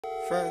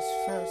Fresh,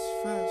 fresh,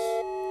 fresh.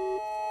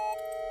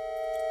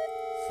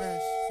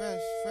 Fresh,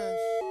 fresh, fresh.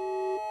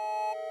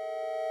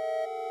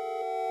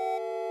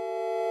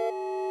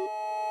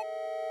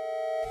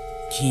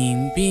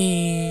 King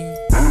Bean.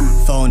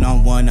 Phone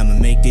on one, I'ma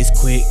make this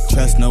quick.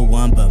 Trust no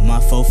one but my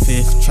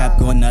 4/5. Trap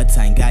going nuts,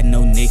 I ain't got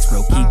no nicks,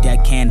 bro. Keep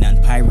that can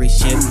on pirate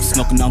ship.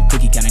 Smoking on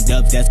cookie, kinda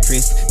dubs, that's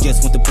crisp.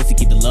 Just want the pussy,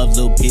 keep the love,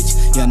 little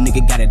bitch. Young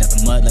nigga got it out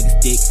the mud like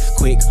a stick.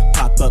 Quick,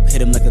 pop up,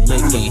 hit him like a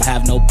lick. Ain't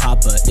have no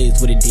papa,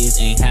 is what it is.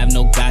 Ain't have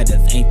no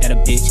guidance, ain't that a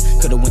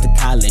bitch? Could've went to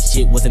college,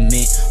 shit wasn't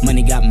meant.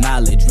 Money got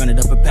mileage, run it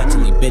up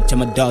perpetually. Bitch,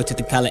 I'm a dog, took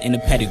the collar in the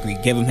pedigree.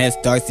 Gave him head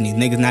starts and these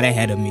niggas not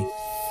ahead of me.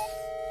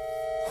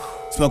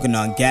 Smoking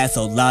on gas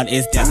so loud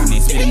it's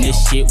deafening. Spitting this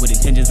shit with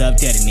intentions of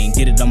deadening.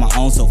 Did it on my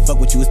own, so fuck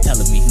what you was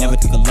telling me. Never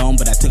took a loan,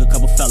 but I took a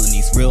couple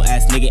felonies. Real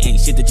ass nigga ain't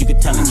shit that you could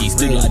tell a G.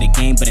 Still of the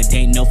game, but it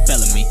ain't no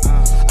felony.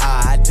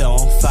 I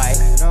don't fight,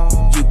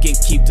 you can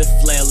keep the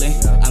flailing.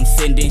 I'm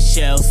sending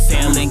shells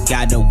sailing.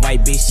 Got a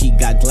white bitch, she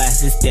got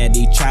glasses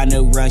steady.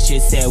 Tryna run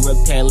shit, said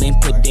repelling.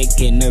 Put dick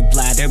in her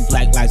bladder,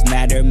 Black Lives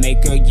Matter,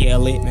 make her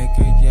yell it. Make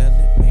her yell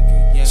it, make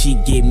her yell it. She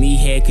give me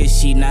head cause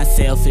she not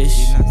selfish.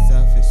 She not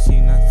selfish, she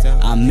not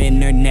selfish. I'm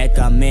in her neck,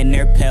 I'm in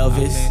her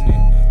pelvis.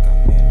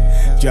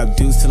 Drop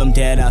deuce till I'm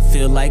dead, I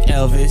feel like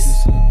Elvis.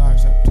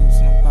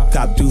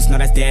 Cop deuce, now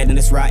that's dead and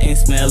it's rotten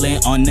smelling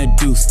on the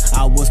deuce.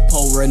 I was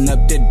pouring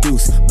up the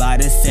deuce by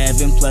the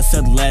 7 plus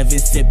 11.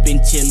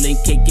 Sipping, chilling,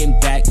 kicking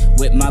back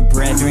with my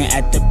brethren.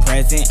 At the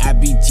present, I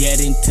be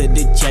jetting to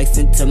the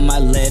Jackson to my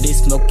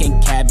lettuce.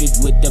 Smoking cabbage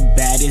with the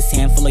baddest.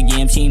 Handful of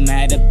yams, she ain't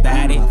mad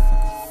about it.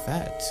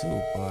 Fat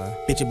too, boy.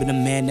 Bitch, I been a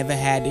man, never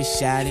had this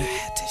shot it.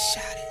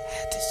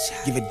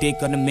 Give a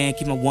dick on the man,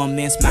 keep my one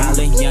man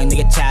smiling. Young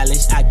nigga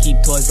challenged, I keep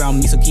toys around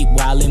me, so keep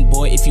wildin',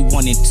 boy, if you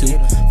wanted to.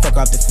 Fuck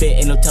off the fit,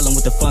 ain't no telling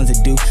what the funds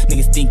to do.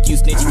 Niggas think you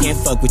snitch, you can't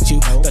fuck with you.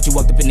 Thought you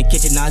walked up in the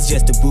kitchen, now it's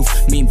just a booth.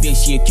 Me and Bihhh,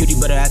 she a cutie,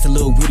 but her ass a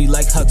little Rudy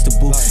like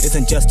Huxtable. It's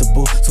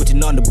unjustable,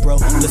 switching on the bro,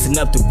 listen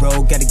up to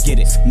bro, gotta get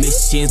it.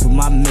 Missions with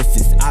my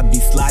missus, I be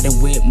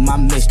sliding with my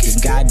mistress.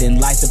 Guiding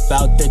lights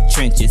about the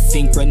trenches,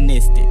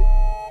 synchronistic.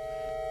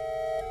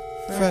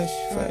 Fresh,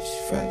 fresh,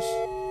 fresh.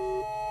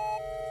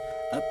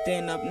 Up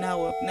then, up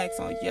now, up next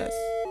on yes.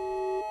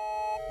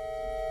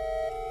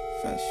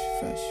 Fresh,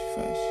 fresh,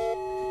 fresh.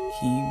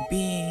 King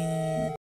Bean.